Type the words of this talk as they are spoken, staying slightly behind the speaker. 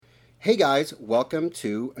Hey guys, welcome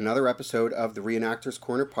to another episode of the Reenactors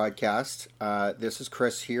Corner podcast. This is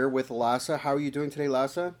Chris here with Lasse. How are you doing today,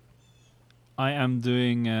 Lasse? I am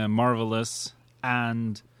doing marvelous,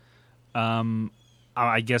 and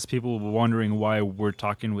I guess people were wondering why we're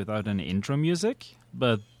talking without an intro music,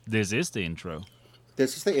 but this is the intro.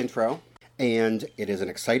 This is the intro, and it is an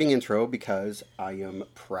exciting intro because I am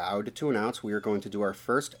proud to announce we are going to do our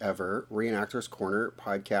first ever Reenactors Corner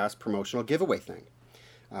podcast promotional giveaway thing.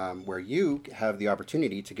 Where you have the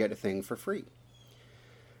opportunity to get a thing for free.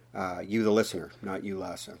 You, the listener, not you,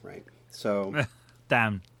 Lasse, right? So,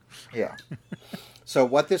 damn. Yeah. So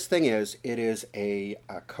what this thing is, it is a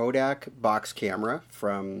Kodak box camera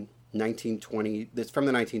from 1920. It's from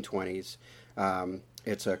the 1920s.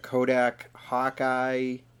 It's a Kodak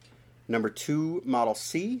Hawkeye number 2 Model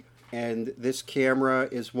C. And this camera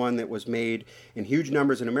is one that was made in huge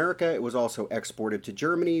numbers in America. It was also exported to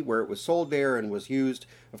Germany, where it was sold there and was used,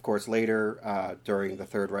 of course, later during the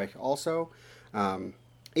Third Reich also.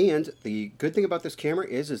 And the good thing about this camera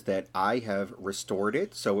is that I have restored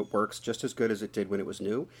it, so it works just as good as it did when it was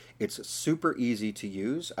new. It's super easy to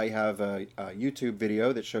use. I have a YouTube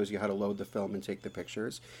video that shows you how to load the film and take the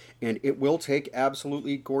pictures, and it will take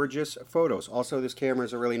absolutely gorgeous photos. Also, this camera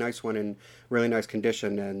is a really nice one in really nice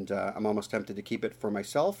condition, and I'm almost tempted to keep it for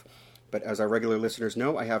myself. But as our regular listeners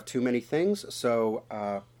know, I have too many things, so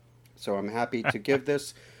I'm happy to give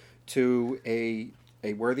this to a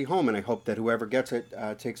worthy home, and I hope that whoever gets it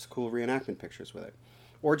takes cool reenactment pictures with it,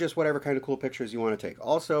 or just whatever kind of cool pictures you want to take.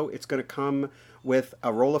 Also, it's going to come with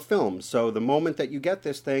a roll of film, so the moment that you get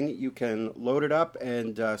this thing, you can load it up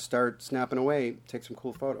and start snapping away, take some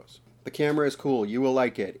cool photos. The camera is cool. You will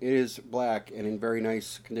like it. It is black and in very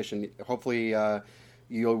nice condition. Hopefully,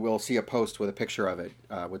 you will see a post with a picture of it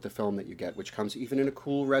with the film that you get, which comes even in a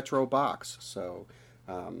cool retro box. So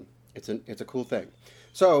it's a cool thing.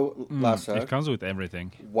 So, Lasse, it comes with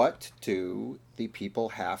everything. What do the people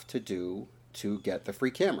have to do to get the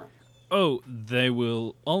free camera? Oh, they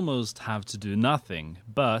will almost have to do nothing.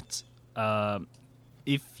 But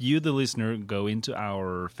if you, the listener, go into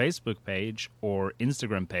our Facebook page or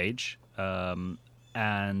Instagram page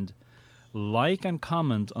and like and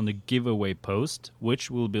comment on the giveaway post,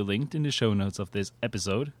 which will be linked in the show notes of this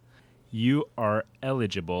episode, you are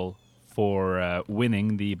eligible for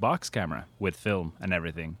winning the box camera with film and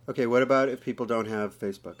everything. Okay, what about if people don't have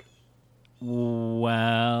Facebook?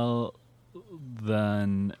 Well,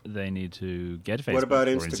 then they need to get Facebook. What about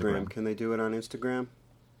or Instagram? Can they do it on Instagram?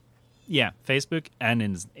 Yeah, Facebook and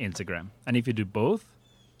Instagram. And if you do both,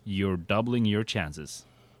 you're doubling your chances.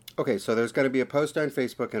 Okay, so there's going to be a post on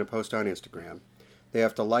Facebook and a post on Instagram. They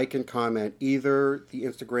have to like and comment either the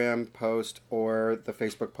Instagram post or the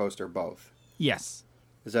Facebook post or both. Yes.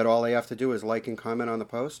 Is that all they have to do is like and comment on the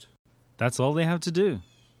post? That's all they have to do.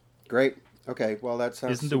 Great. Okay, well that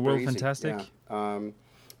sounds Isn't the world easy. fantastic? Yeah.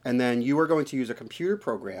 And then you are going to use a computer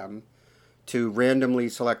program to randomly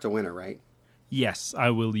select a winner, right? Yes,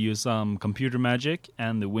 I will use some computer magic,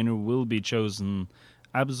 and the winner will be chosen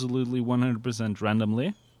absolutely 100%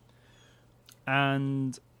 randomly.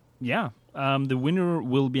 And yeah, the winner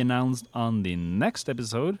will be announced on the next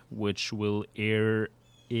episode, which will air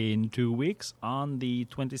in 2 weeks on the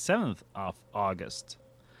 27th of August.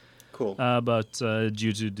 Cool. But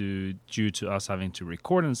due to us having to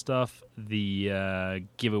record and stuff, the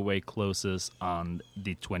giveaway closes on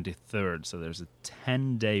the 23rd. So there's a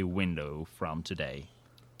 10-day window from today.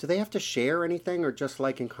 Do they have to share anything or just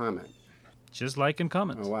like and comment? Just like and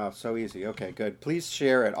comment. Oh, wow. So easy. Okay, good. Please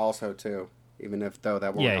share it also, too. Even if, though,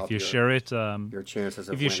 that won't help if you share it, your chances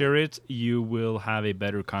of if you winning. share it, you will have a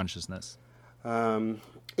better consciousness.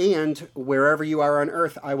 And wherever you are on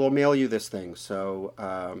Earth, I will mail you this thing. So,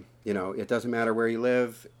 it doesn't matter where you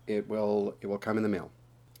live. It will come in the mail,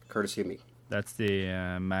 courtesy of me. That's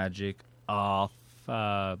the magic of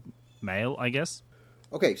mail, I guess.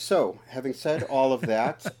 Okay, so having said all of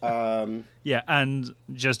that, yeah, and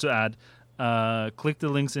just to add, click the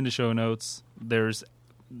links in the show notes. There's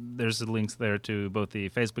the links there to both the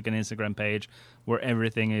Facebook and Instagram page where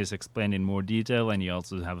everything is explained in more detail, and you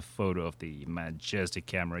also have a photo of the majestic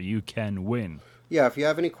camera you can win. Yeah, if you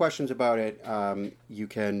have any questions about it, you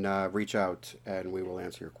can reach out and we will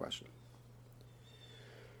answer your question.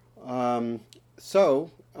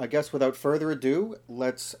 So, I guess without further ado,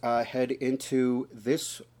 let's head into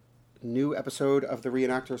this new episode of the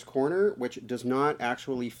Reenactors Corner, which does not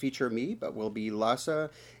actually feature me, but will be Lasse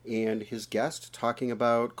and his guest talking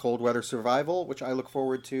about cold weather survival, which I look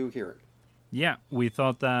forward to hearing. Yeah, we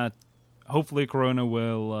thought that hopefully Corona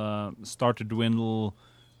will start to dwindle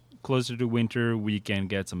closer to winter. We can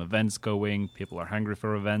get some events going. People are hungry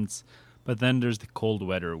for events. But then there's the cold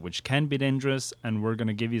weather, which can be dangerous, and we're going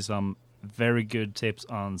to give you some very good tips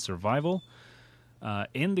on survival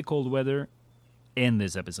in the cold weather in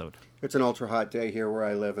this episode. It's an ultra hot day here where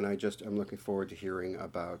I live, and I'm looking forward to hearing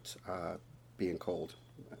about being cold.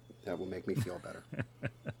 That will make me feel better.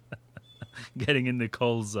 Getting in the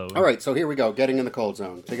cold zone. All right, so here we go. Getting in the cold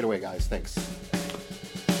zone. Take it away, guys. Thanks.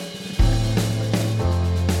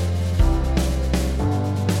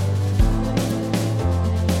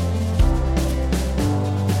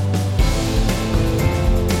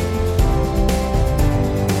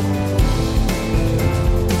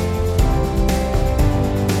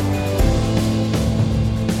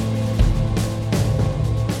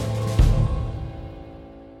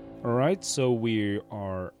 So we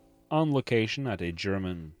are on location at a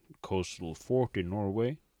German coastal fort in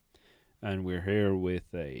Norway, and we're here with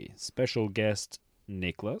a special guest,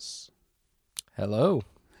 Niklas. Hello.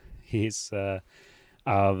 He's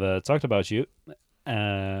I've talked about you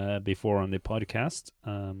before on the podcast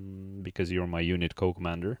because you're my unit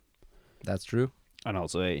co-commander. That's true. And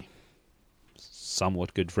also a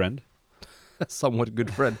somewhat good friend. Somewhat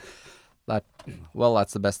good friend.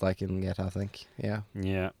 That's the best I can get, I think. Yeah.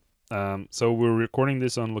 Yeah. So we're recording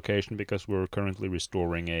this on location because we're currently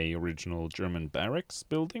restoring a original German barracks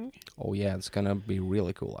building. Oh yeah, it's gonna be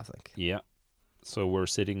really cool, I think. Yeah. So we're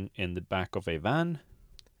sitting in the back of a van.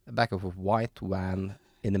 The back of a white van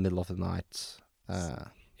in the middle of the night.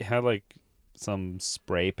 It had like some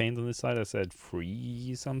spray paint on the side that said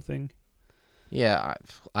free something. Yeah,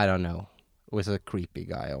 I don't know. It was a creepy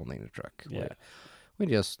guy owning the truck. Yeah. We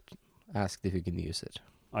just asked if we can use it.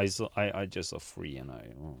 I just saw free and I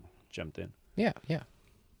jumped in. Yeah.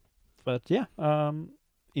 But yeah,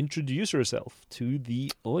 introduce yourself to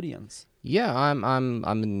the audience. Yeah, I'm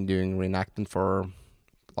been doing reenactment for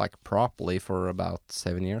properly for about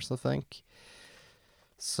 7 years, I think.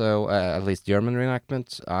 So at least German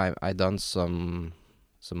reenactment. I done some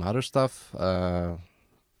other stuff,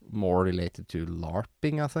 more related to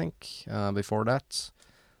LARPing, I think, before that,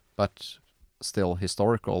 but still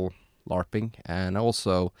historical LARPing, and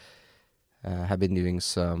also have been doing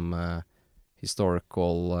some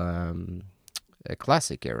historical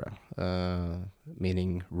classic era,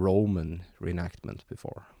 meaning Roman reenactment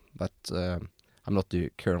before, but I'm not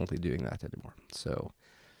currently doing that anymore. So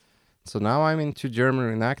now I'm into German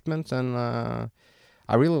reenactment, and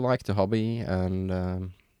I really like the hobby, and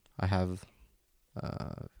I have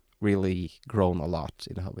really grown a lot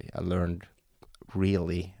in the hobby. I learned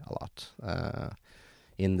really a lot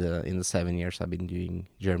in the 7 years I've been doing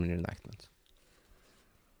German reenactment.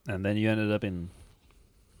 And then you ended up in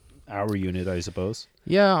our unit, I suppose.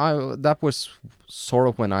 Yeah, that was sort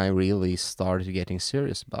of when I really started getting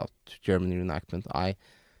serious about German reenactment. I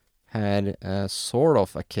had sort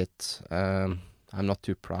of a kit. I'm not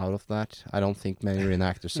too proud of that. I don't think many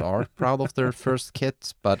reenactors are proud of their first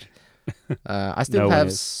kit, but I still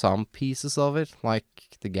have some pieces of it,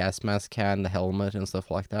 like the gas mask can, the helmet, and stuff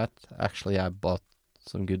like that. Actually, I bought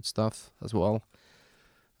some good stuff as well.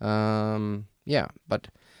 Yeah, but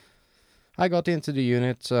I got into the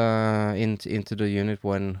unit into the unit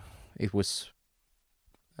when it was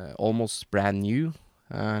almost brand new,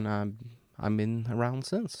 and I've been around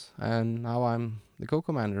since. And now I'm the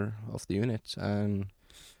co-commander of the unit, and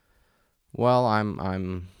well,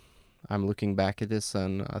 I'm looking back at this,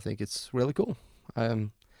 and I think it's really cool.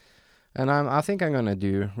 And I think I'm gonna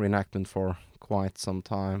do reenactment for quite some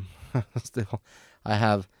time. Still, I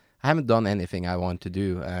haven't done anything I want to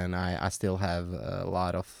do, and I still have a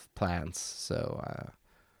lot of plans. So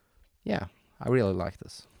yeah, I really like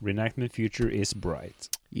this. Reenactment future is bright.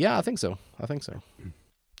 Yeah, I think so.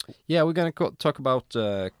 Yeah, we're gonna talk about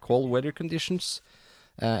cold weather conditions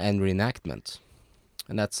and reenactment,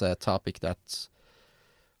 and that's a topic that's.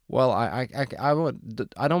 Well, I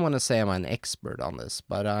don't want to say I'm an expert on this,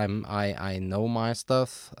 but I know my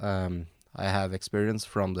stuff. I have experience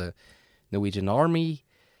from the Norwegian Army.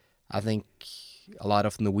 I think a lot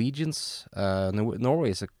of Norwegians. Norway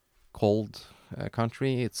is a cold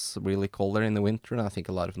country. It's really cold there in the winter, and I think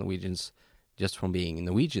a lot of Norwegians, just from being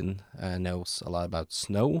Norwegian, knows a lot about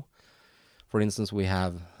snow. For instance, we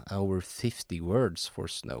have over 50 words for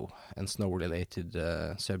snow and snow-related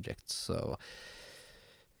subjects. So.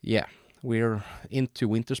 Yeah, we're into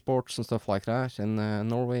winter sports and stuff like that, and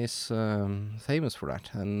Norway is famous for that.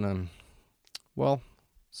 And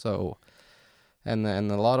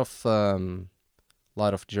and a lot of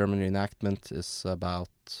German reenactment is about,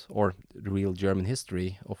 or the real German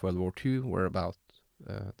history of World War II were about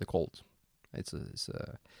the cold. It's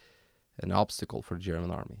an obstacle for the German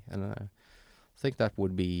army, and I think that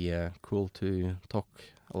would be cool to talk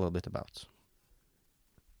a little bit about.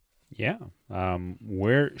 Yeah.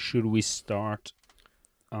 Where should we start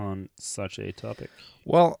on such a topic?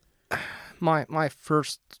 Well,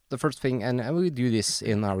 the first thing, and we do this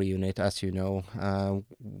in our unit, as you know,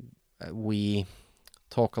 we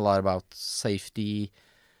talk a lot about safety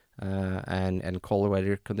and cold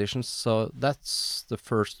weather conditions. So that's the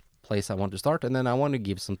first place I want to start, and then I want to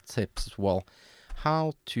give some tips as well,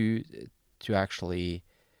 how to actually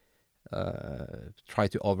try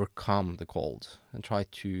to overcome the cold and try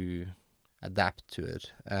to adapt to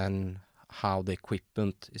it, and how the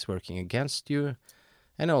equipment is working against you,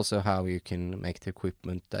 and also how you can make the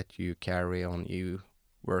equipment that you carry on you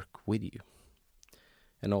work with you,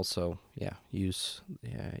 and also use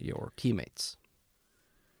your teammates.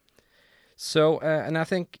 So and I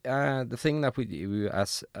think the thing that we do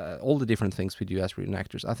as all the different things we do as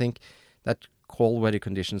reenactors, I think that cold weather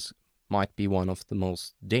conditions might be one of the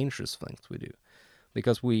most dangerous things we do,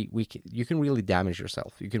 because you can really damage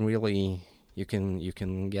yourself. You can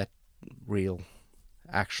get real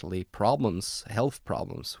actually problems, health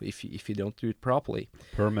problems, if you don't do it properly.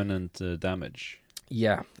 Permanent damage.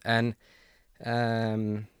 Yeah, and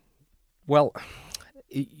well,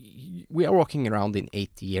 we are walking around in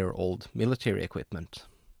 80-year-old military equipment,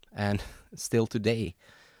 and still today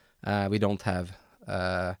we don't have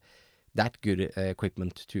that good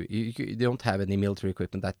equipment you don't have any military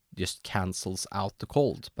equipment that just cancels out the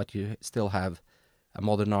cold, but you still have a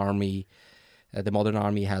modern army. The modern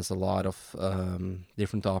army has a lot of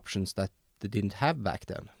different options that they didn't have back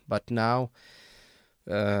then, but now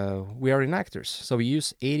we are reenactors, so we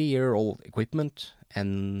use 80-year-old equipment,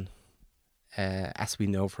 and as we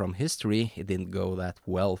know from history, it didn't go that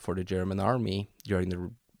well for the German army during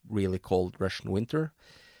the really cold Russian winter.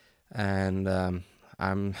 And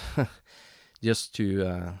I'm just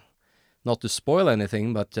to not to spoil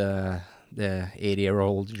anything, but the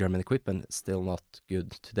 80-year-old German equipment is still not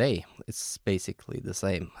good today. It's basically the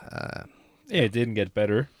same. Yeah, it didn't get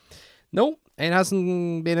better. No, it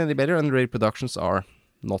hasn't been any better, and the reproductions are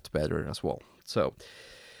not better as well. So,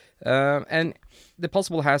 and the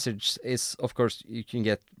possible hazards is, of course, you can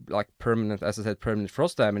get like permanent, as I said, permanent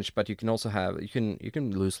frost damage, but you can also have, you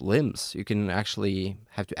can lose limbs. You can actually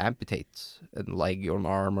have to amputate a leg or an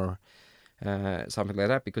arm or something like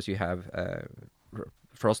that, because you have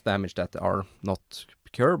frost damage that are not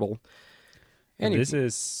curable. And this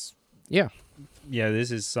is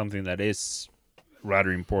this is something that is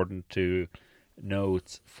rather important to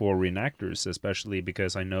note for reenactors, especially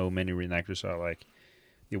because I know many reenactors are like,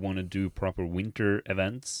 they want to do proper winter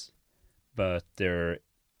events, but their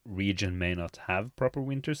region may not have proper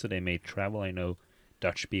winter, so they may travel. I know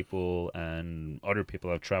Dutch people and other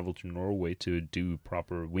people have traveled to Norway to do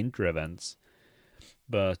proper winter events,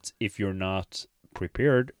 but if you're not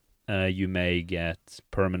prepared, you may get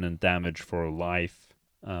permanent damage for life,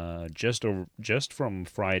 just from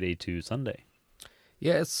Friday to Sunday.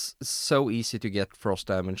 Yeah, it's so easy to get frost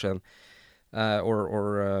damage and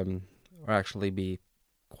or actually be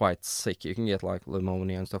quite sick. You can get like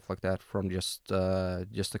pneumonia and stuff like that from just a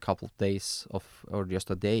couple of days of, or just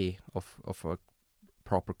a day of a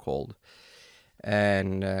proper cold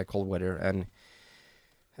and cold weather. And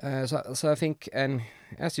so I think, and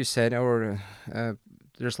as you said,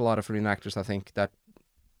 there's a lot of reenactors, I think, that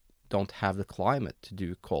don't have the climate to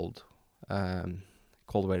do cold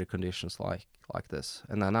weather conditions like this.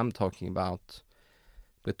 And then I'm talking about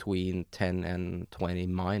between 10 and 20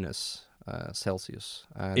 minus Celsius,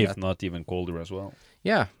 if not even colder as well.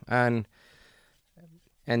 Yeah, and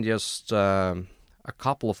just a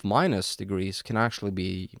couple of minus degrees can actually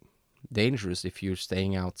be dangerous if you're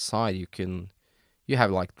staying outside. You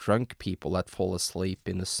have like drunk people that fall asleep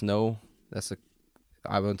in the snow. That's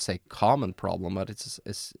I wouldn't say common problem, but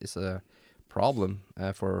it's a problem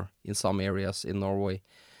for in some areas in Norway.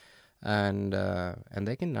 And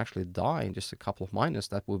they can actually die in just a couple of minus.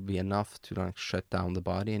 That would be enough to like shut down the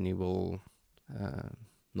body, and you will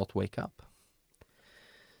not wake up.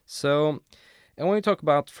 So, and when we talk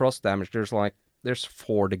about frost damage, there's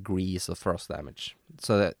 4 degrees of frost damage.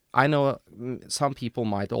 So that I know some people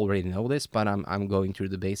might already know this, but I'm going through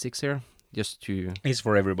the basics here just to. It's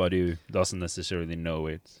for everybody who doesn't necessarily know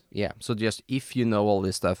it. Yeah. So just if you know all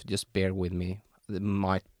this stuff, just bear with me. There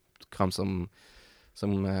might come some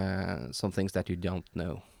things that you don't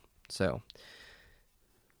know. So,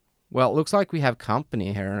 well, looks like we have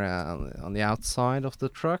company here on the outside of the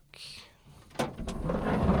truck.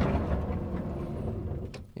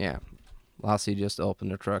 Yeah, Lassie just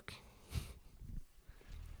opened the truck.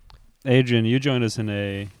 Adrian, you joined us in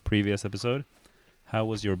a previous episode. How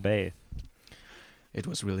was your bathe? It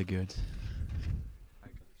was really good.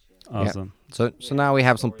 Awesome. Yeah. So now we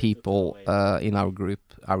have some people in our group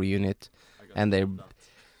our unit, and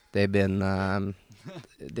they've been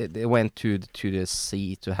they went to the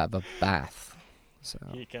sea to have a bath. So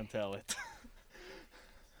You can tell it.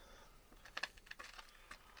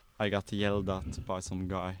 I got yelled at by some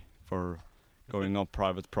guy for going on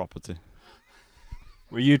private property.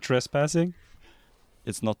 Were you trespassing?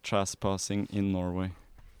 It's not trespassing in Norway.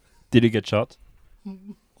 Did you get shot?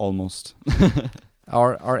 Almost.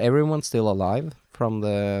 are everyone still alive from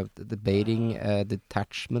the baiting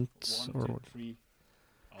detachment? 1, Or 2, 3.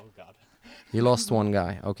 Oh God. you lost one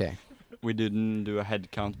guy. Okay. We didn't do a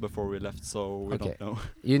head count before we left, so we Okay. don't know.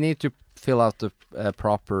 You need to fill out the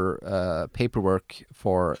proper paperwork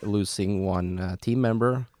for losing one team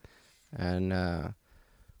member, and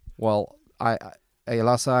well,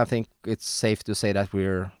 Lasse, I think it's safe to say that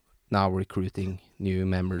we're now recruiting new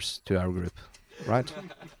members to our group, right?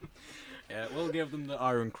 Yeah, we'll give them the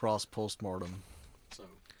Iron Cross postmortem. So,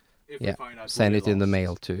 if Yeah, we find out send who it they in the lost.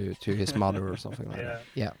 mail to his mother or something like that.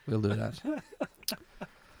 Yeah, we'll do that.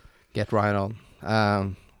 Get right on.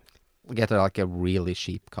 We'll get like a really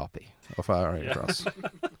cheap copy of our Iron Cross,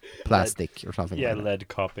 plastic or something. Yeah, like that. lead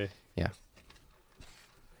copy.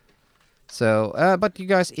 So, but you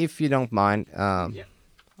guys, if you don't mind,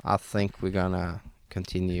 I think we're gonna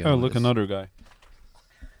continue. Oh, on look, this. another guy.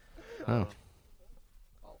 Oh,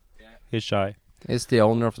 He's shy. is the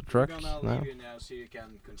owner of the truck? We're gonna No. leave you now so you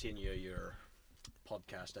can continue your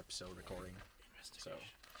podcast episode recording. So,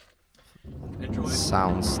 enjoy.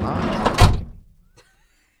 Sounds nice.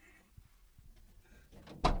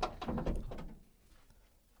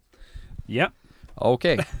 Yeah.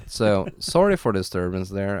 Okay, so sorry for disturbance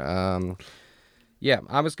there. Yeah,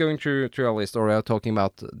 I was going through our list, or I was talking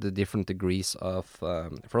about the different degrees of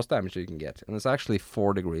frost damage you can get, and it's actually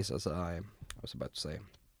 4 degrees, as I was about to say.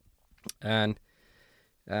 And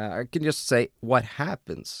I can just say what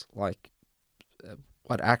happens, like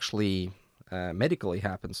what actually medically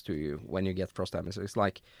happens to you when you get frost damage. It's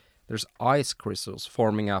like there's ice crystals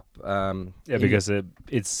forming up. Yeah, because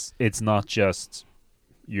it's not just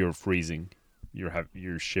you're freezing.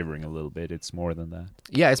 You're shivering a little bit. It's more than that.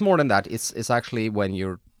 Yeah, it's more than that. It's actually when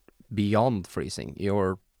you're beyond freezing.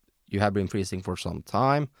 You have been freezing for some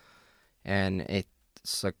time, and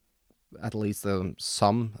it's at least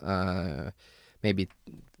some maybe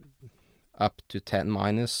up to 10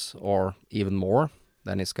 minus or even more.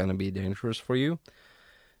 Then it's gonna be dangerous for you.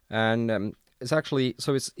 And it's actually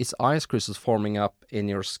it's ice crystals forming up in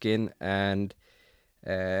your skin, and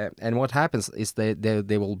what happens is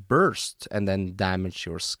they will burst and then damage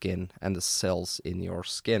your skin and the cells in your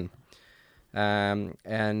skin,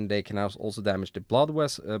 and they can also damage the blood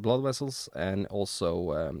vessels, and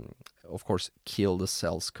also of course kill the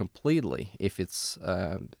cells completely if it's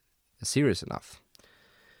serious enough.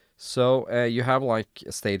 So you have like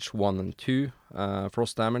stage 1 and 2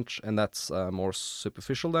 frost damage, and that's more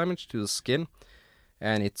superficial damage to the skin,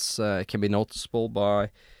 and it can be noticeable by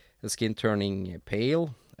the skin turning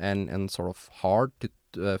pale and sort of hard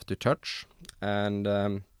to touch, and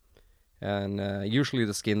usually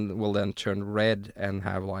the skin will then turn red and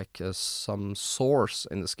have like some sores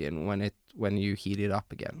in the skin when you heat it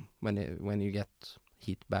up again, when you get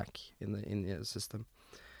heat back in the system.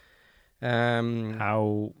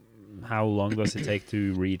 How long does it take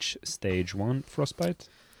to reach stage 1 frostbite?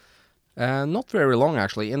 Not very long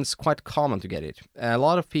actually, and it's quite common to get it. A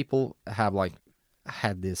lot of people have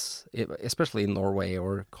had this, especially in Norway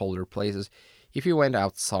or colder places. If you went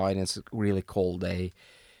outside and it's a really cold day,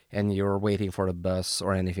 and you're waiting for the bus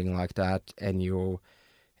or anything like that, and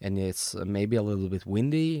it's maybe a little bit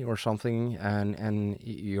windy or something, and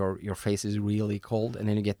your face is really cold, and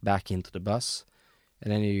then you get back into the bus,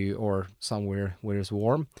 and then or somewhere where it's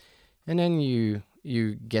warm, and then you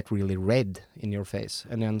get really red in your face,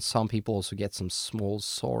 and then some people also get some small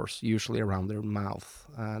sores, usually around their mouth.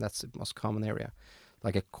 That's the most common area,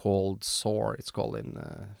 like a cold sore, it's called in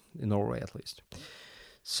Norway at least.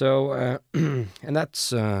 So and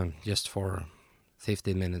that's just for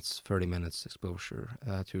 15 minutes, 30 minutes exposure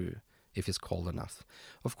to if it's cold enough.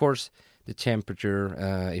 Of course, the temperature,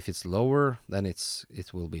 if it's lower, then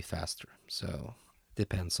it will be faster. So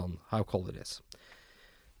depends on how cold it is.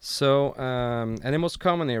 So, and the most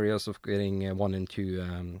common areas of getting 1 and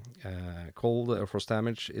 2 cold or frost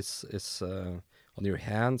damage is on your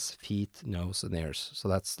hands, feet, nose, and ears. So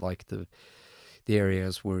that's like the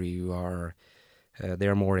areas where you are, they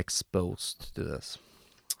are more exposed to this.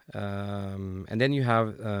 And then you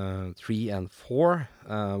have 3 and 4,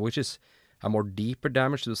 which is a more deeper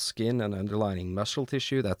damage to the skin and underlying muscle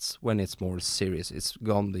tissue. That's when it's more serious. It's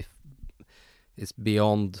it's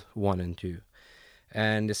beyond 1 and 2.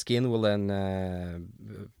 And the skin will then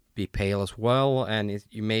be pale as well, and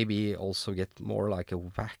you maybe also get more like a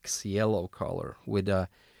wax yellow color with a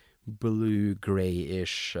blue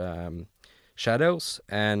grayish shadows,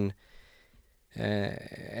 and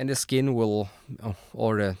the skin will,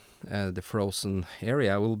 or the frozen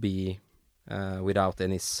area will be without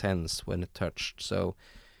any sense when touched. So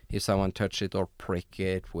if someone touch it or prick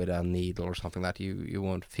it with a needle or something, that you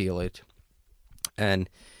won't feel it. And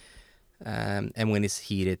when it's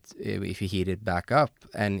heated, if you heat it back up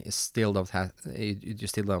and you still don't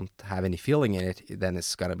have any feeling in it, then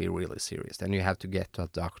it's gonna be really serious. Then you have to get to a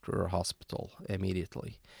doctor or hospital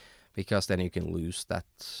immediately, because then you can lose that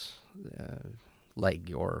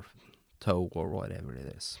leg or toe or whatever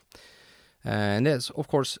it is. And there's, of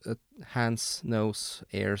course, hands, nose,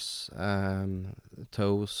 ears,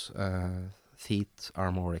 toes, feet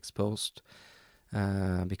are more exposed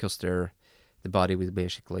because the body will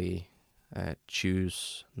basically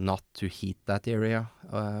choose not to heat that area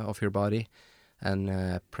of your body and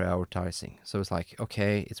prioritizing. So it's like,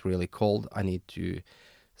 okay, it's really cold, I need to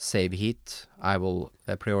save heat. I will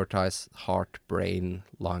prioritize heart, brain,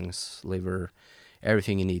 lungs, liver,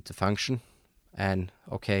 everything you need to function. And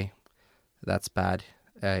okay, that's bad.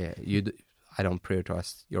 I don't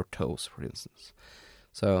prioritize your toes, for instance.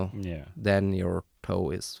 So then your toe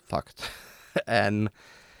is fucked. and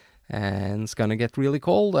it's gonna get really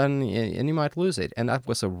cold, and you might lose it. And that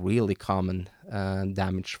was a really common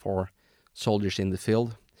damage for soldiers in the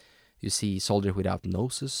field. You see soldiers without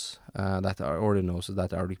noses or the noses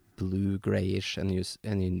that are blue grayish, and you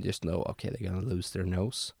just know, okay, they're gonna lose their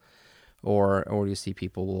nose. Or you see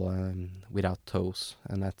people without toes,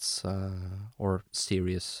 and that's or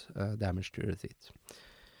serious damage to their feet.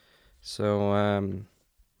 So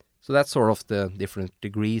that's sort of the different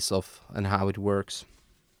degrees of and how it works.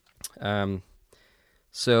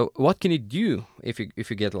 So what can you do if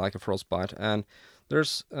you get like a frostbite? And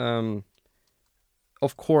there's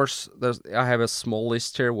of course I have a small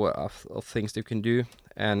list here of things you can do,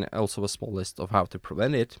 and also a small list of how to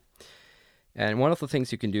prevent it. And one of the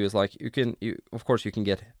things you can do is like you can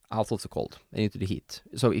get out of the cold and into the heat.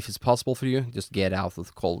 So if it's possible for you, just get out of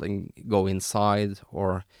the cold and go inside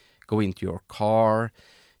or go into your car.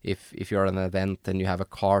 If you're at an event and you have a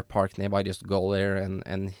car parked nearby, just go there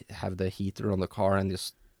and have the heater on the car and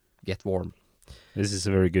just get warm. This is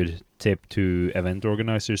a very good tip to event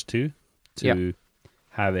organizers too, to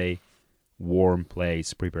have a warm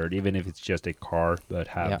place prepared, even if it's just a car, but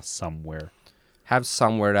have somewhere. Have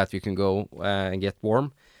somewhere that you can go and get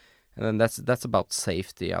warm, and then that's about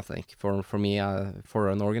safety. I think for me, for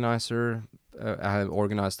an organizer, I have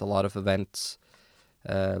organized a lot of events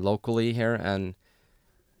locally here, and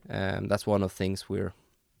that's one of the things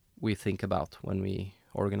we think about when we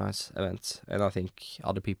organize events, and I think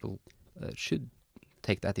other people should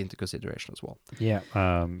take that into consideration as well. Yeah,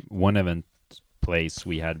 one event place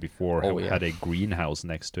we had before had a greenhouse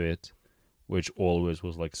next to it, which always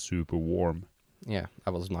was like super warm. Yeah,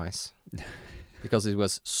 that was nice because it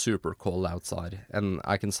was super cold outside. And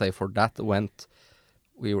I can say for that event,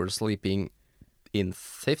 we were sleeping in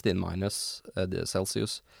 15 minus the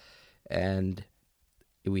Celsius, and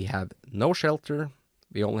we have no shelter.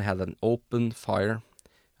 We only had an open fire,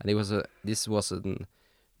 and this was a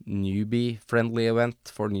newbie friendly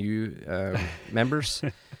event for new members,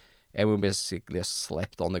 and we basically just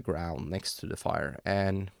slept on the ground next to the fire.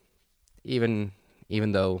 And even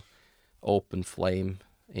though open flame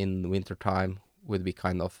in winter time would be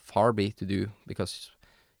kind of farby to do because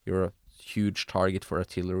you're a huge target for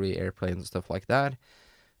artillery, airplanes, and stuff like that.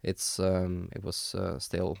 It was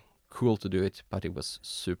still cool to do it, but it was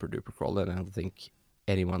super duper cold, and I don't think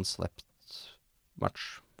anyone slept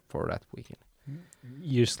much for that weekend.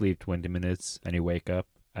 You sleep 20 minutes and you wake up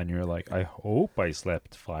and you're like, I hope I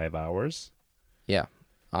slept 5 hours. Yeah,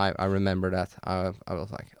 I remember that. I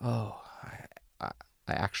was like, oh,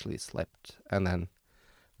 I actually slept, and then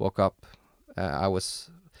woke up. I was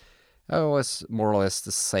more or less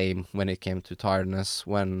the same when it came to tiredness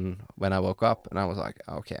when I woke up, and I was like,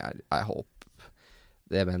 okay, I hope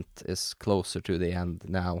the event is closer to the end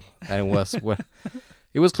now. And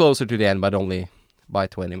it was closer to the end, but only by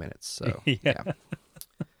 20 minutes. So yeah.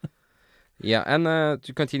 And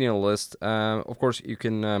to continue the list, of course you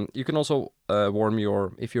can also warm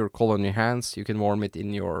if you're cold on your hands, you can warm it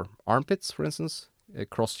in your armpits, for instance.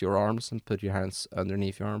 Cross your arms and put your hands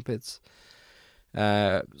underneath your armpits.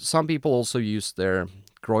 Some people also use their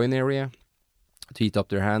groin area to heat up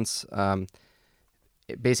their hands.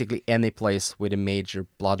 Basically, any place with a major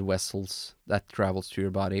blood vessels that travels to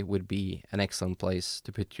your body would be an excellent place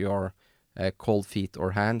to put your cold feet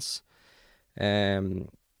or hands.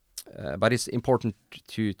 But it's important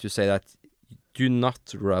to say that do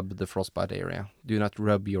not rub the frostbite area. Do not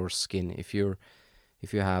rub your skin. If you're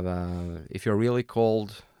really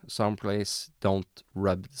cold someplace, don't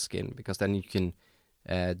rub the skin, because then you can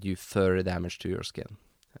do further damage to your skin.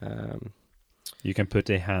 You can put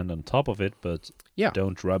a hand on top of it, but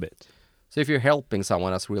don't rub it. So if you're helping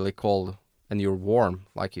someone that's really cold and you're warm,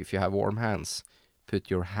 like if you have warm hands, put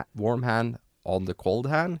your warm hand on the cold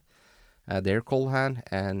hand, their cold hand,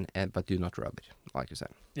 but do not rub it, like you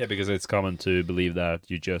said. Yeah, because it's common to believe that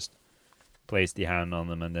you just place the hand on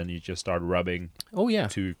them and then you just start rubbing. Oh yeah.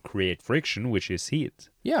 To create friction, which is heat.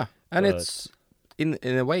 Yeah, and it's in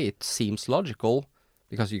a way it seems logical,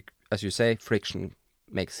 because you, as you say, friction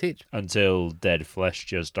makes heat until dead flesh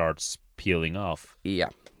just starts peeling off. Yeah,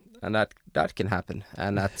 and that can happen,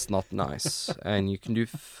 and that's not nice. And you can do,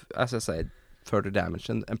 as I said, further damage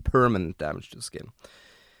and permanent damage to the skin.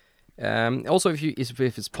 Also, if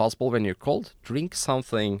it's possible, when you're cold, drink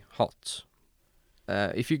something hot.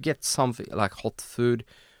 If you get something like hot food,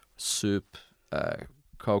 soup,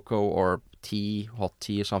 cocoa, or tea, hot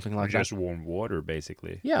tea, or something like that. Just warm water,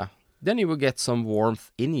 basically. Yeah. Then you will get some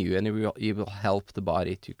warmth in you, and you will help the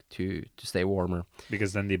body to stay warmer.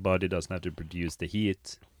 Because then the body doesn't have to produce the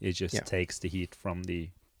heat; it just takes the heat from the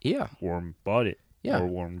warm body or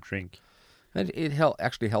warm drink. And it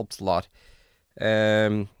actually helps a lot.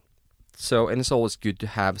 So, and it's always good to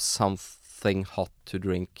have something hot to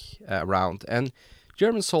drink around. And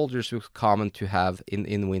German soldiers were common to have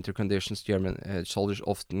in winter conditions. German soldiers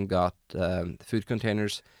often got food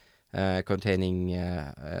containers containing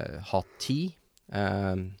hot tea.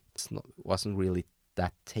 Wasn't really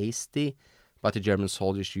that tasty, but the German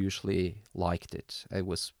soldiers usually liked it. It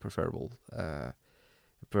was preferable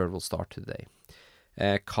start to the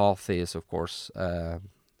day. Coffee is, of course, a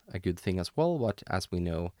good thing as well, but as we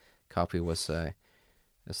know, coffee was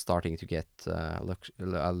starting to get a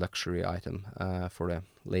luxury item for the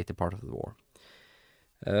later part of the war.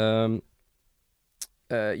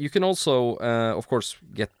 You can also, of course,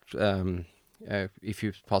 get, if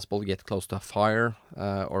it's possible, get close to a fire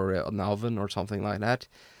or an oven or something like that.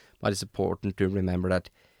 But it's important to remember that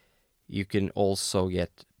you can also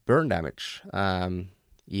get burn damage,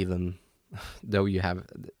 even though you have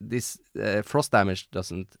this frost damage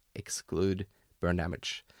doesn't exclude burn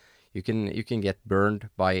damage. You can get burned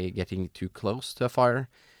by getting too close to a fire,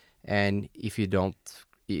 and if you don't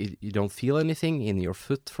feel anything in your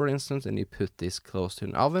foot, for instance, and you put this close to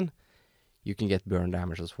an oven, you can get burn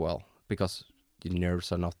damage as well, because your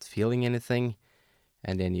nerves are not feeling anything,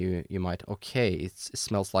 and then you might, it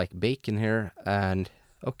smells like bacon here, and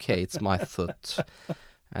it's my foot,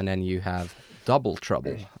 and then you have double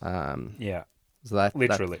trouble. So that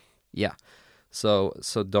literally. So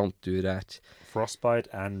don't do that. Frostbite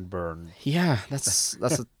and burn. Yeah, that's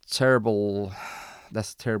a terrible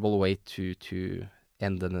way to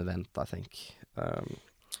end an event, I think.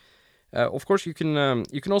 Of course, you can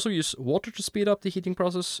also use water to speed up the heating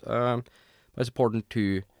process. But it's important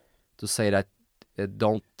to say that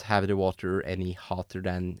don't have the water any hotter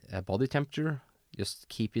than body temperature. Just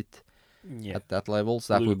keep it at that level.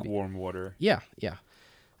 So that lukewarm water. Yeah.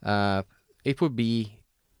 It would be,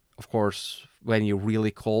 of course, when you're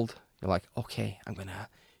really cold, you're like, I'm gonna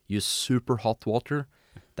use super hot water.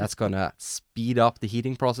 That's gonna speed up the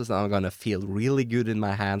heating process, and I'm gonna feel really good in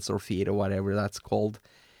my hands or feet or whatever that's called.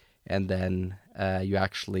 And then you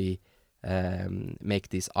actually make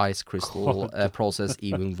this ice crystal process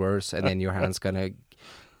even worse, and then your hand's gonna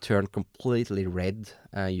turn completely red.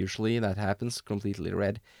 Usually that happens, completely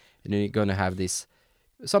red, and then you're gonna have this.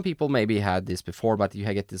 Some people maybe had this before, but you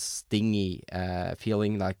get this stingy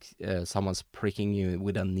feeling like someone's pricking you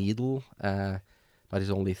with a needle, but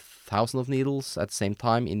it's only thousands of needles at the same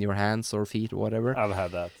time in your hands or feet or whatever. I've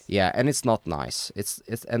had that. Yeah, and it's not nice.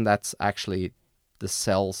 And that's actually the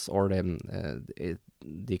cells or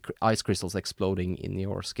the ice crystals exploding in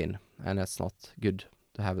your skin, and that's not good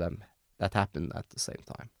to have them that happen at the same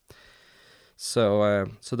time. So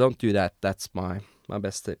don't do that. That's my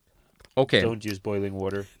best tip. Okay. Don't use boiling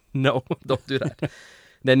water. No, don't do that.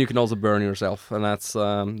 Then you can also burn yourself, and that's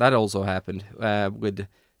that also happened with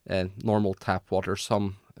normal tap water.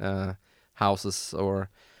 Some houses or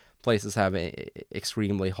places have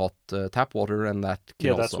extremely hot tap water, and that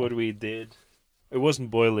can that's what we did. It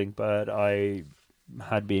wasn't boiling, but I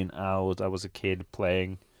had been out. I was a kid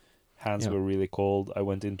playing. Hands were really cold. I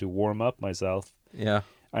went in to warm up myself. Yeah.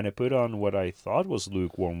 And I put on what I thought was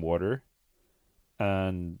lukewarm water,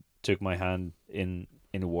 and took my hand in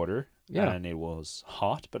the water, and it was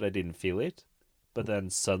hot, but I didn't feel it. But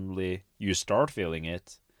then suddenly you start feeling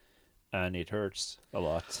it, and it hurts a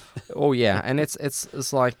lot. Oh yeah, and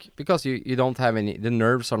it's like because you don't have any, the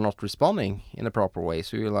nerves are not responding in a proper way,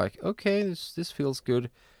 so you're like, okay, this feels good,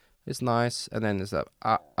 it's nice, and then it's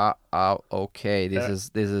okay,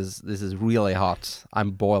 this is really hot.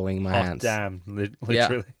 I'm boiling my Hot hands. damn, literally.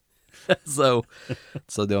 Yeah. so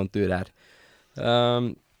don't do that.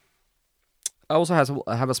 I also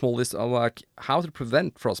have a small list of like how to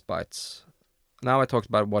prevent frostbites. Now I talked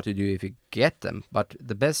about what to do if you get them, but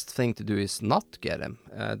the best thing to do is not get them.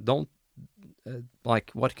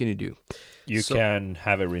 What can you do? You can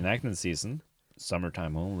have a reenactment season,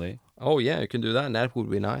 summertime only. Oh yeah, you can do that, and that would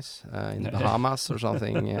be nice. In the Bahamas or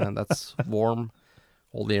something that's warm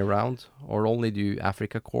all year round, or only do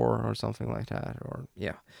Africa Core or something like that, or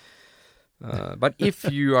yeah. But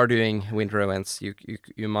if you are doing winter events, you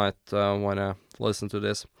might want to listen to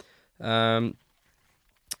this.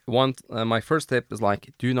 My first tip is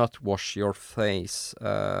like, do not wash your face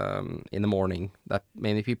in the morning. That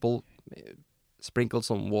many people sprinkle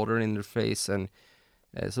some water in their face, and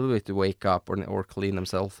it's a little bit to wake up or clean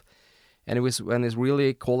themselves. And when it's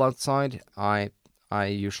really cold outside, I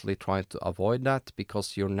usually try to avoid that,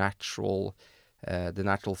 because your the natural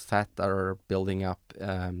fat that are building up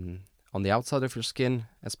on the outside of your skin,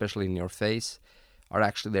 especially in your face, are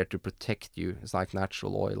actually there to protect you. It's like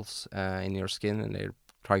natural oils in your skin, and they're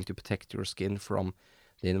trying to protect your skin from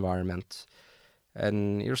the environment.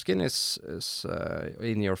 And your skin is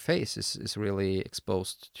in your face is really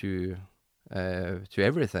exposed to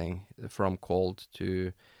everything, from cold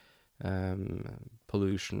to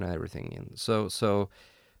pollution and everything. And so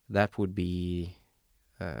that would be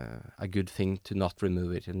a good thing to not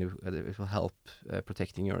remove it, and it will help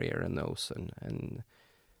protecting your ear and nose and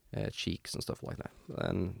cheeks and stuff like that,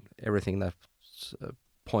 and everything that's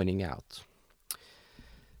pointing out.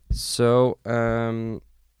 So, and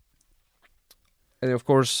of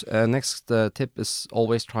course, next tip is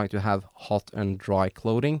always try to have hot and dry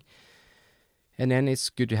clothing. And then it's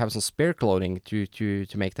good to have some spare clothing to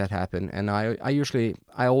make that happen. And I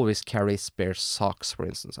always carry spare socks, for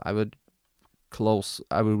instance. I would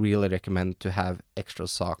really recommend to have extra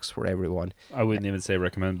socks for everyone. I wouldn't even say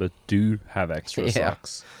recommend, but do have extra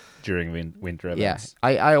socks during winter events. Yeah,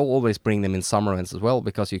 I always bring them in summer events as well,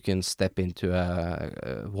 because you can step into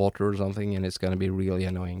water or something, and it's going to be really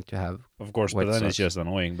annoying to have. Of course, but then socks. It's just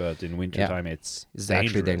annoying. But in wintertime, it's dangerous.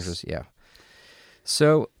 Actually dangerous. Yeah.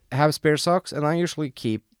 So have spare socks, and I usually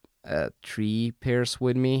keep 3 pairs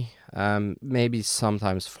with me, maybe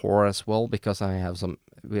sometimes 4 as well, because I have some.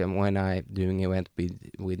 When I'm doing event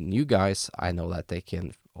with new guys, I know that they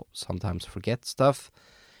can sometimes forget stuff.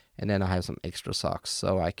 And then I have some extra socks,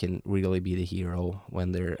 so I can really be the hero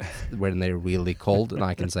when they're really cold, and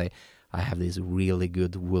I can say, I have these really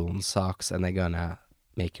good woolen socks, and they're gonna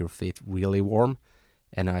make your feet really warm.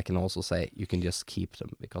 And I can also say, you can just keep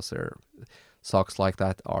them, because socks like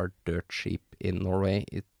that are dirt cheap in Norway.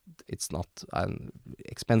 It's not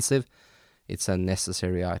expensive. It's a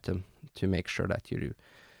necessary item to make sure that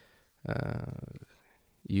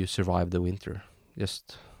you survive the winter.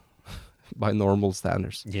 Just by normal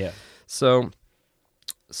standards. Yeah. So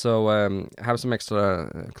have some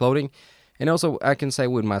extra clothing. And also I can say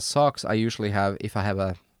with my socks, I usually have, if I have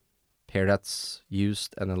a pair that's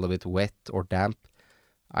used and a little bit wet or damp,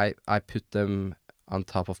 I put them on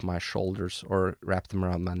top of my shoulders or wrap them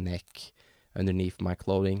around my neck underneath my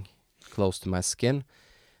clothing, close to my skin.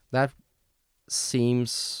 That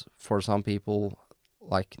seems for some people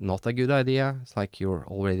like not a good idea. It's like you're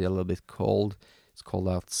already a little bit cold. It's cold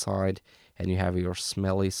outside, and you have your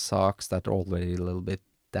smelly socks that are already a little bit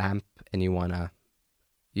damp, and you want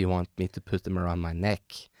me to put them around my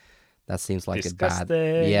neck. That seems like disgusting.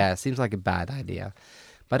 It seems like a bad idea.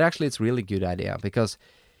 But actually it's really good idea, because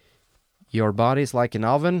your body is like an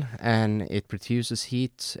oven, and it produces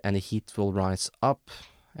heat, and the heat will rise up,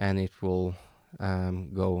 and it will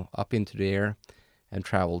go up into the air and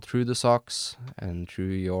travel through the socks and through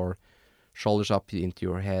your shoulders up into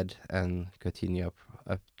your head and continue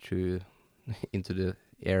up through into the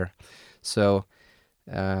air. So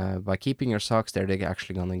by keeping your socks there, they're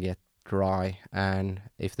actually going to get dry, and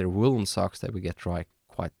if they're woolen socks, they will get dry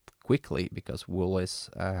quite quickly, because wool is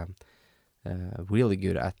really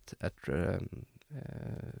good at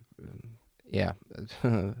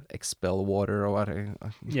expel water or whatever.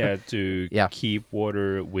 Keep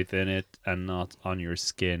water within it and not on your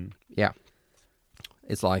skin. Yeah,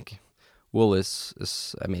 it's like wool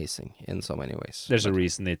is amazing in so many ways. There's a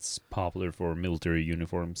reason it's popular for military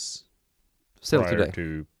uniforms. Still today.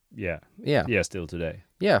 Still today.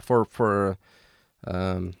 Yeah, for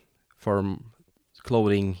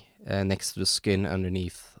clothing next to the skin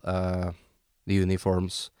underneath the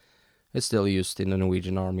uniforms, It's still used in the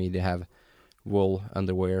Norwegian army. They have wool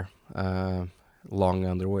underwear, long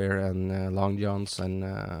underwear, and long johns,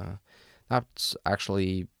 and that's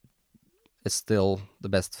actually it's still the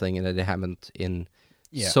best thing that they haven't in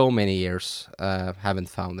so many years. Haven't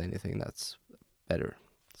found anything that's better.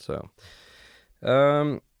 So,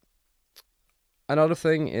 another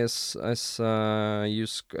thing is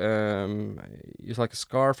use like a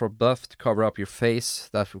scarf or buff to cover up your face.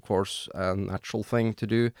 That's of course a natural thing to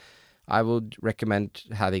do. I would recommend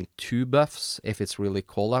having 2 buffs if it's really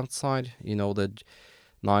cold outside. You know, the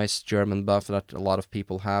nice German buff that a lot of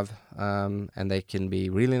people have, and they can be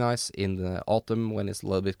really nice in the autumn when it's a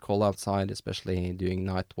little bit cold outside, especially doing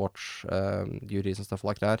night watch duties and stuff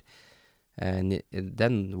like that. And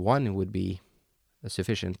then 1 would be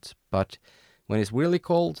sufficient. But when it's really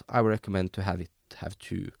cold, I would recommend to have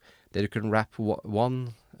 2. That you can wrap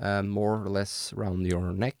one more or less around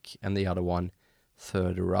your neck, and the other one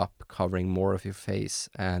further up, covering more of your face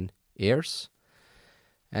and ears.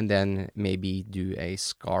 And then maybe do a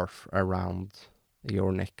scarf around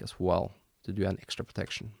your neck as well to do an extra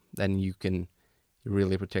protection. Then you can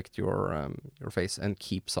really protect your face and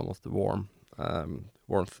keep some of the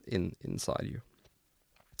warmth inside you.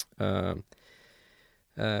 I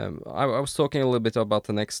was talking a little bit about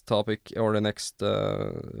the next topic, or the next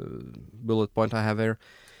bullet point I have here,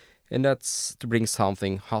 and that's to bring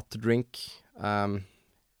something hot to drink.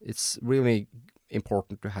 It's really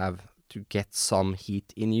important to get some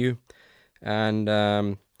heat in you, and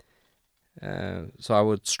so I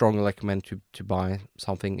would strongly recommend to buy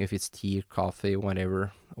something, if it's tea, coffee,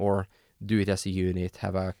 whatever, or do it as a unit.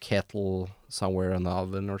 Have a kettle somewhere in the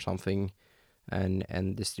oven or something,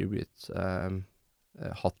 and distribute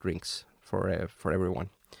hot drinks for everyone.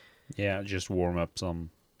 Yeah, just warm up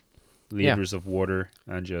some liters of water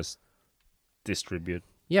and just distribute.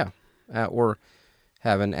 Yeah, or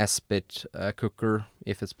have an S-bit cooker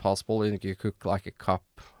if it's possible. You can cook like a cup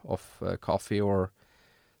of coffee or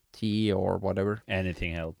tea or whatever.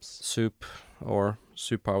 Anything helps. Soup or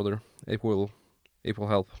soup powder. It will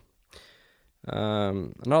help.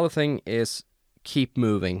 Another thing is keep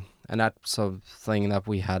moving, and that's a thing that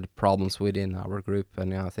we had problems with in our group,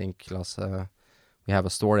 and I think Lasse, we have a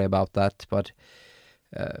story about that. But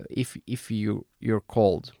if you're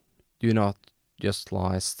cold, do not just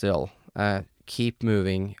lie still. Keep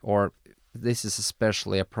moving, or this is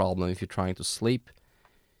especially a problem if you're trying to sleep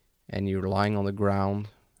and you're lying on the ground,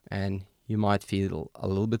 and you might feel a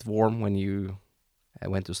little bit warm when you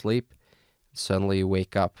went to sleep. Suddenly you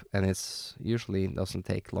wake up, and it's usually doesn't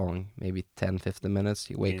take long, maybe 10-15 minutes.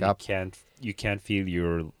 You wake up. You can't feel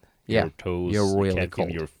your toes. You're really you can't cold.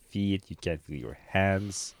 feel your feet. You can't feel your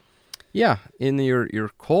hands. Yeah,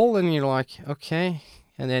 you're cold, and you're like, okay,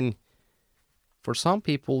 and then for some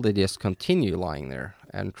people they just continue lying there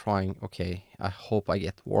and trying. Okay, I hope I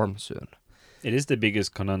get warm soon. It is the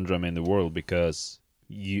biggest conundrum in the world, because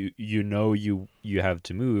you know you have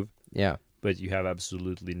to move. Yeah. But you have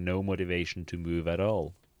absolutely no motivation to move at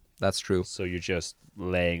all. That's true. So you're just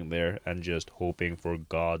laying there and just hoping for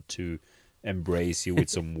God to embrace you with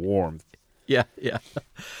some warmth. Yeah.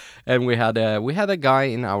 And we had a guy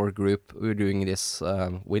in our group. We were doing this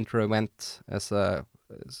winter event as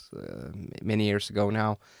many years ago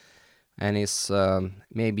now, and it's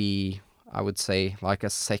maybe I would say like a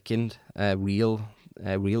second real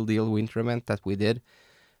deal winter event that we did.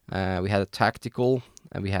 We had a tactical,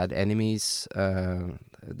 and we had enemies.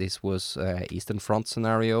 This was Eastern Front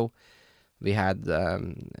scenario. We had a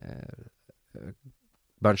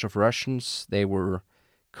bunch of Russians. They were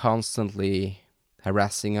constantly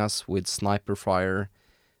harassing us with sniper fire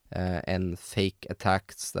and fake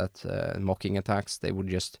attacks, mocking attacks. They would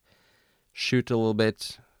just shoot a little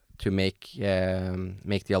bit to make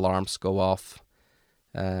the alarms go off.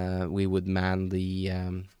 We would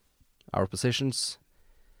man our positions.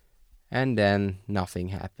 And then nothing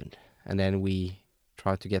happened. And then we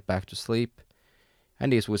tried to get back to sleep.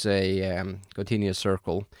 And this was a continuous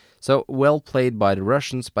circle. So well played by the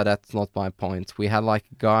Russians, but that's not my point. We had like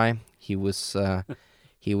a guy. He was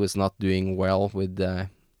not doing well with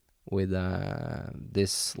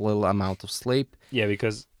this little amount of sleep. Yeah,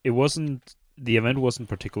 because the event wasn't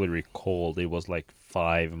particularly cold. It was like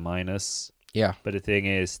 5-. Yeah. But the thing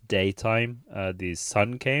is, daytime, the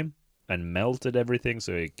sun came and melted everything,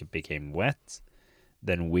 so it became wet.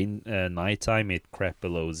 Then nighttime, it crept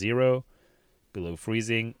below 0, below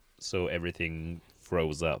freezing, so everything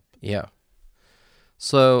froze up. Yeah.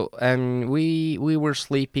 So, and we were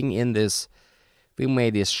sleeping in this. We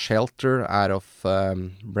made this shelter out of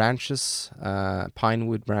branches, pine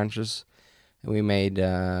wood branches. We made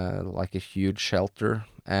like a huge shelter,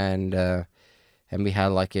 and and we had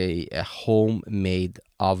like a homemade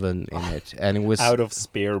oven in it, and it was out of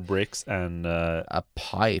spare bricks and a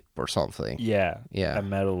pipe or something. yeah, Yeah. a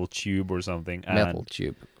metal tube or something. Metal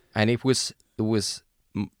tube, and it was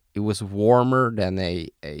warmer than a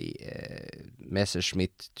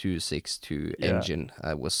Messerschmitt 262 Yeah. engine.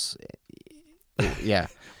 Was yeah.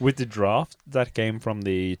 With the draft that came from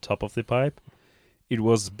the top of the pipe, it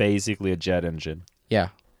was basically a jet engine. Yeah,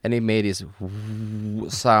 and it made this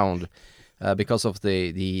sound because of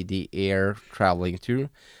the air traveling through.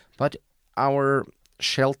 But our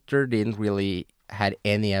shelter didn't really had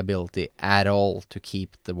any ability at all to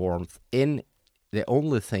keep the warmth in. The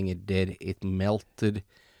only thing it did, it melted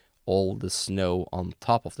all the snow on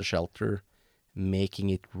top of the shelter, making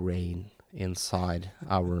it rain inside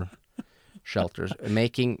our shelters,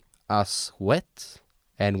 making us wet,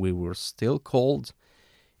 and we were still cold.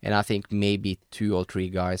 And I think maybe 2 or 3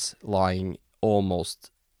 guys lying almost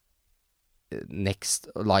next,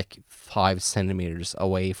 like 5 centimeters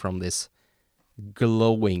away from this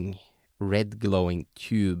red glowing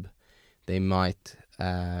tube. They might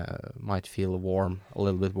feel warm, a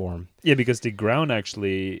little bit warm. Yeah, because the ground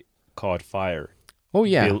actually caught fire. Oh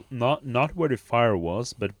yeah, Not where the fire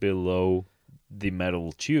was, but below the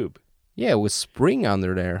metal tube. yeah, it was spring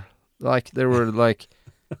under there. Like there were like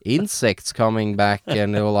insects coming back,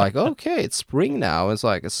 and they were like, okay, it's spring now. It's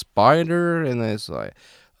like a spider, and it's like,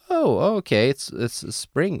 oh, okay, it's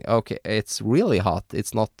spring. Okay, it's really hot.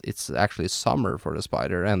 It's not. It's actually summer for the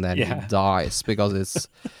spider, and then Yeah. it dies because it's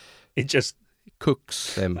It just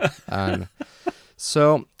cooks them. And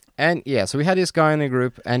so we had this guy in the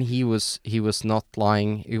group, and he was not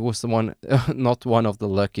lying. He was the one, not one of the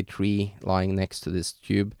lucky 3 lying next to this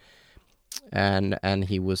tube. And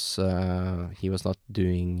he was not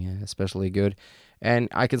doing especially good, and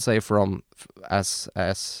I can say as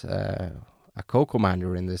a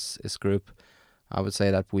co-commander in this group, I would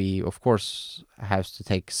say that we of course have to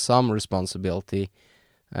take some responsibility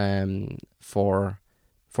for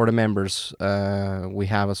the members we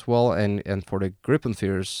have as well, and for the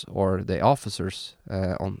Gruppenführers or the officers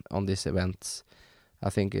on these events. I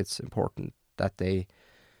think it's important that they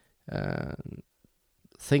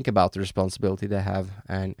think about the responsibility they have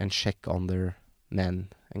and check on their men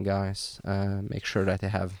and guys, make sure that they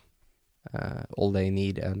have all they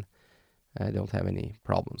need and don't have any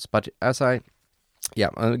problems. But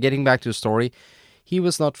getting back to the story, he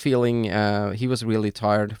was not feeling, he was really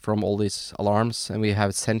tired from all these alarms, and we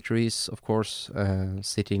have sentries, of course,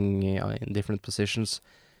 sitting in different positions,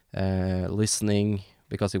 listening,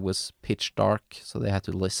 because it was pitch dark, so they had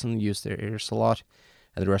to listen, use their ears a lot.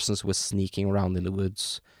 And the Russians was sneaking around in the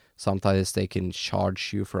woods. Sometimes they can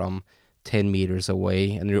charge you from 10 meters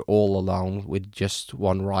away, and you're all alone with just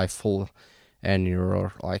one rifle, and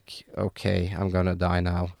you're like, okay, I'm gonna die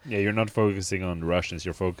now. Yeah, you're not focusing on the Russians,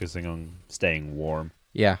 you're focusing on staying warm.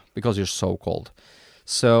 Yeah, because you're so cold.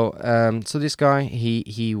 So this guy,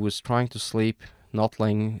 he was trying to sleep, not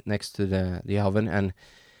laying next to the oven,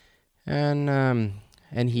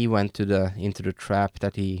 and he went into the trap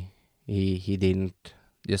that he didn't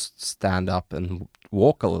just stand up and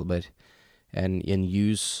walk a little bit and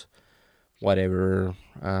use whatever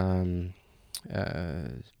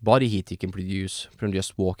body heat he can produce from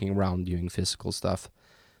just walking around doing physical stuff.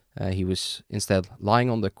 He was instead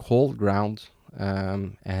lying on the cold ground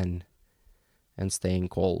and staying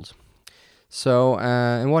cold. So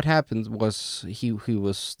and what happened was he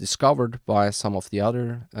was discovered by some of the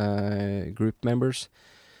other group members.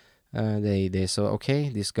 They saw, okay,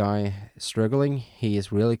 this guy is struggling, he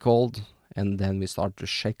is really cold, and then we started to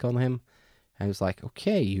check on him, and it's like,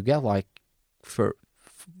 okay, you got like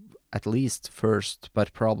at least first,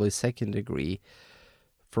 but probably second degree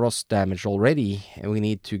frost damage already, and we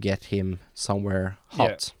need to get him somewhere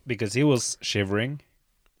hot. Yeah, because he was shivering.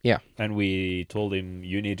 Yeah. And we told him,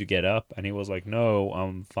 you need to get up, and he was like, no,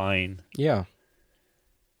 I'm fine. Yeah.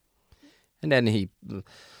 And then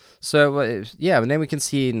So and then we can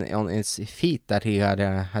see on his feet that he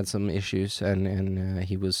had some issues, and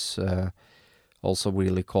he was also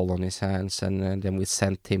really cold on his hands, and then we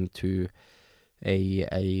sent him to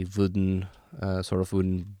a wooden sort of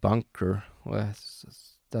wooden bunker. Well,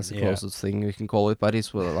 that's the closest thing we can call it, but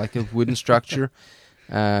it's like a wooden structure,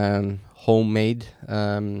 homemade,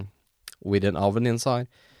 with an oven inside.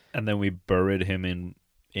 And then we buried him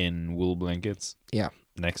in wool blankets. Yeah,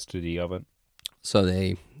 next to the oven. So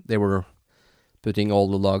they were putting all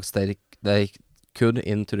the logs they could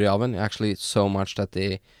into the oven, actually so much that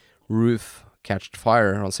the roof catched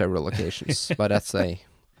fire on several occasions. But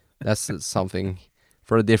that's something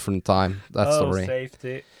for a different time, that story.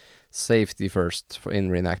 Safety. Safety first in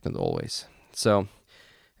reenactment always. So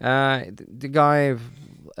The guy,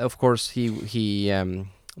 of course, he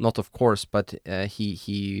not of course, but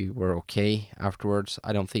he were okay afterwards.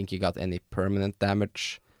 I don't think he got any permanent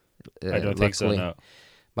damage. I don't think so, no.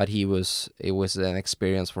 But it was an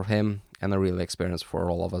experience for him and a real experience for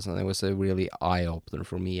all of us, and it was a really eye opener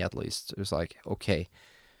for me at least. It was like, okay,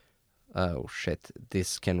 oh shit,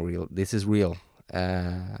 this is real.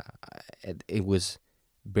 It was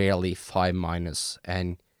barely 5-,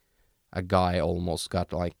 and a guy almost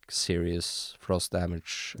got like serious frost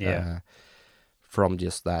damage from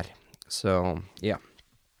just that. So yeah.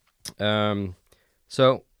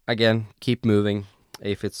 So again, keep moving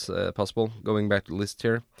if it's possible. Going back to the list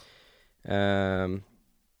here.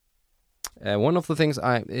 One of the things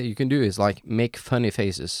you can do is like make funny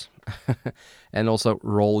faces, and also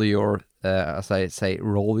roll your, as I say,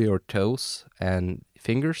 roll your toes and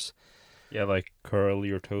fingers. Yeah, like curl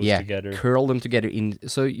your toes together. Curl them together.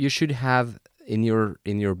 So you should have in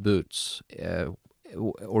your boots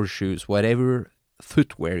or shoes, whatever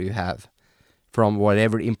footwear you have, from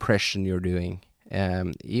whatever impression you're doing,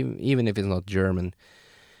 even if it's not German.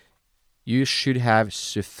 You should have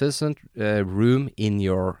sufficient room in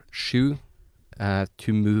your shoe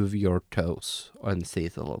to move your toes and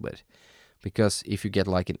feet a little bit. Because if you get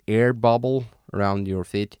like an air bubble around your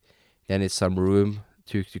feet, then it's some room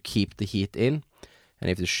to keep the heat in. And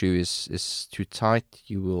if the shoe is too tight,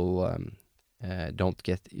 you will don't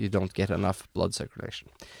get enough blood circulation.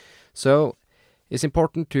 So it's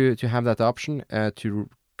important to have that option to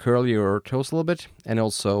curl your toes a little bit, and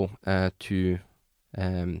also to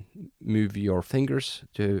move your fingers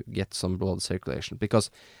to get some blood circulation, because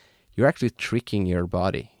you're actually tricking your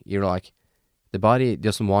body. You're like, the body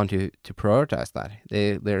doesn't want to prioritize that.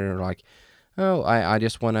 They're like, oh, I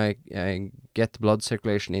just want to get blood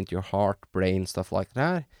circulation into your heart, brain, stuff like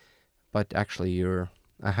that. But actually you're,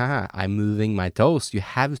 I'm moving my toes. You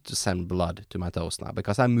have to send blood to my toes now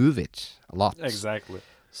because I move it a lot. Exactly.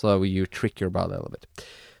 So you trick your body a little bit.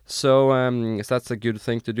 So that's a good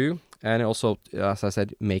thing to do. And also, as I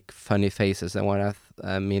said, make funny faces. And what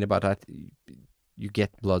I mean about that, you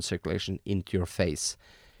get blood circulation into your face.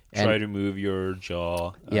 Try to move your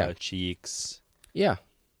jaw, cheeks,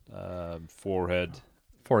 forehead,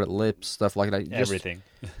 lips, stuff like that. Everything.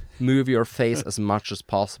 Just move your face as much as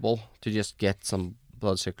possible to just get some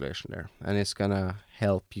blood circulation there, and it's gonna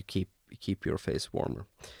help you keep your face warmer.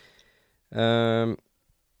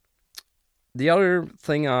 The other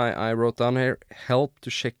thing I wrote down here: help to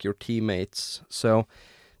check your teammates. So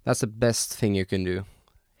that's the best thing you can do.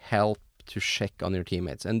 Help to check on your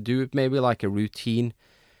teammates, and do maybe like a routine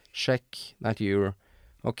check that you're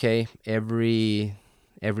okay. Every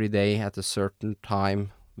day at a certain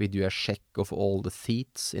time, we do a check of all the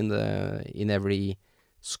feet in every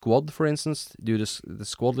squad. For instance, the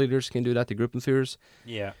squad leaders can do that. The Gruppenführers,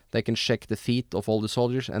 they can check the feet of all the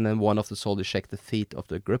soldiers, and then one of the soldiers check the feet of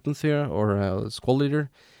the Gruppenführer or squad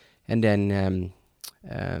leader, and then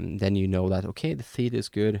you know that okay, the feet is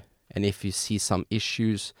good. And if you see some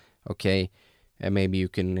issues, okay, maybe you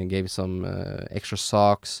can give some extra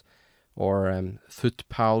socks or foot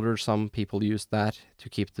powder. Some people use that to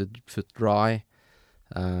keep the foot dry.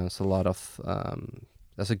 So a lot of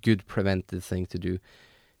that's a good preventive thing to do.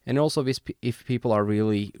 And also, if people are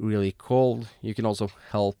really, really cold, you can also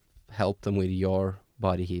help them with your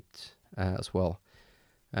body heat as well.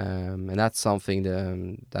 And that's something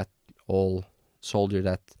that all soldiers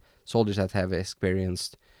that have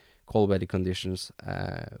experienced cold weather conditions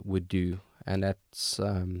would do. And that's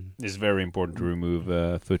it's very important to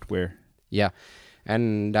remove footwear. Yeah,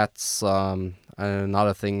 and that's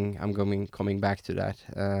another thing. I'm coming back to that.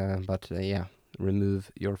 But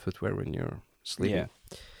remove your footwear when you're sleeping. Yeah.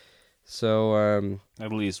 So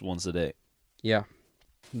at least once a day. Yeah,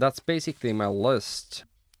 that's basically my list.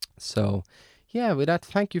 So yeah, with that,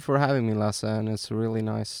 thank you for having me, Lasse, and it's really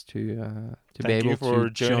nice to be able to. Thank you for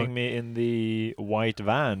joining me in the white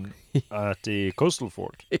van at the coastal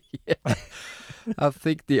fort. Yeah. I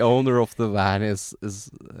think the owner of the van is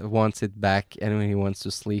wants it back, and when he wants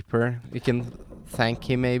to sleep here, we can thank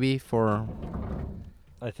him maybe for.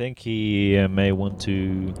 I think he may want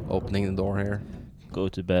to opening the door here. Go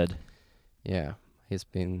to bed. Yeah, he's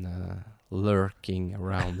been lurking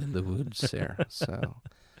around in the woods here. So.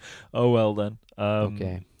 Oh well then.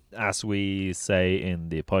 Okay. As we say in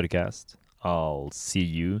the podcast, I'll see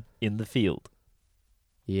you in the field.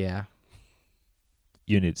 Yeah.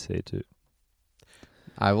 You need to say it too.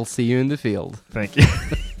 I will see you in the field. Thank you.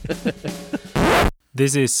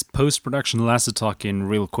 This is post-production Lasse talking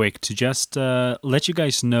real quick to just let you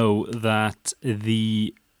guys know that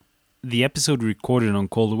the episode recorded on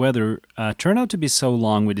cold weather turned out to be so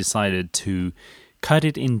long we decided to cut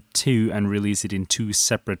it in two and release it in two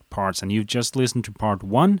separate parts. And you've just listened to part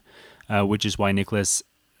one, which is why Nicholas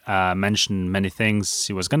mentioned many things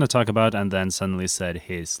he was going to talk about and then suddenly said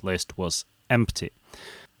his list was empty.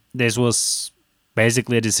 This was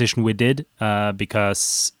basically a decision we did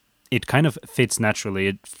because it kind of fits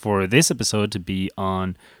naturally for this episode to be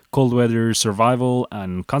on cold weather survival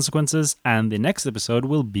and consequences, and the next episode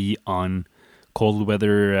will be on cold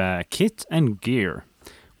weather kit and gear,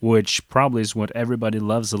 which probably is what everybody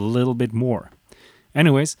loves a little bit more.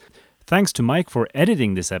 Anyways, thanks to Mike for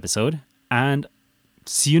editing this episode, and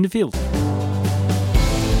see you in the field.